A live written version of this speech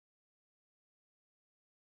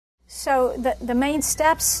So the main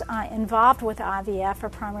steps involved with IVF are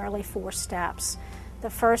primarily 4 steps. The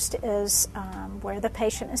first is where the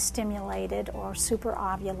patient is stimulated or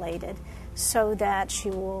superovulated so that she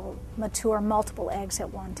will mature multiple eggs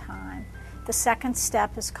at one time. The second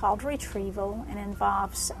step is called retrieval and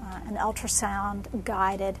involves an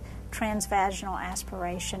ultrasound-guided transvaginal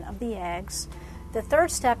aspiration of the eggs. The third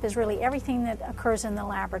step is really everything that occurs in the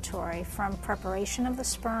laboratory, from preparation of the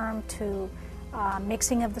sperm to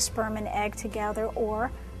mixing of the sperm and egg together, or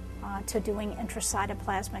to doing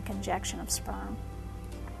intracytoplasmic injection of sperm.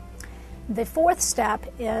 The fourth step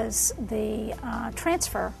is the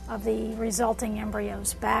transfer of the resulting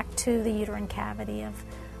embryos back to the uterine cavity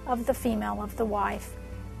of the female, of the wife.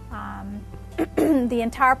 The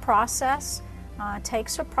entire process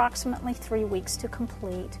takes approximately 3 weeks to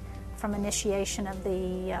complete, from initiation of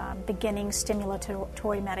the beginning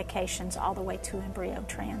stimulatory medications all the way to embryo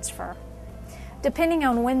transfer. Depending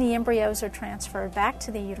on when the embryos are transferred back to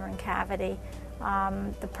the uterine cavity,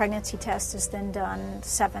 the pregnancy test is then done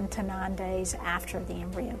 7 to 9 days after the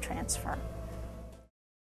embryo transfer.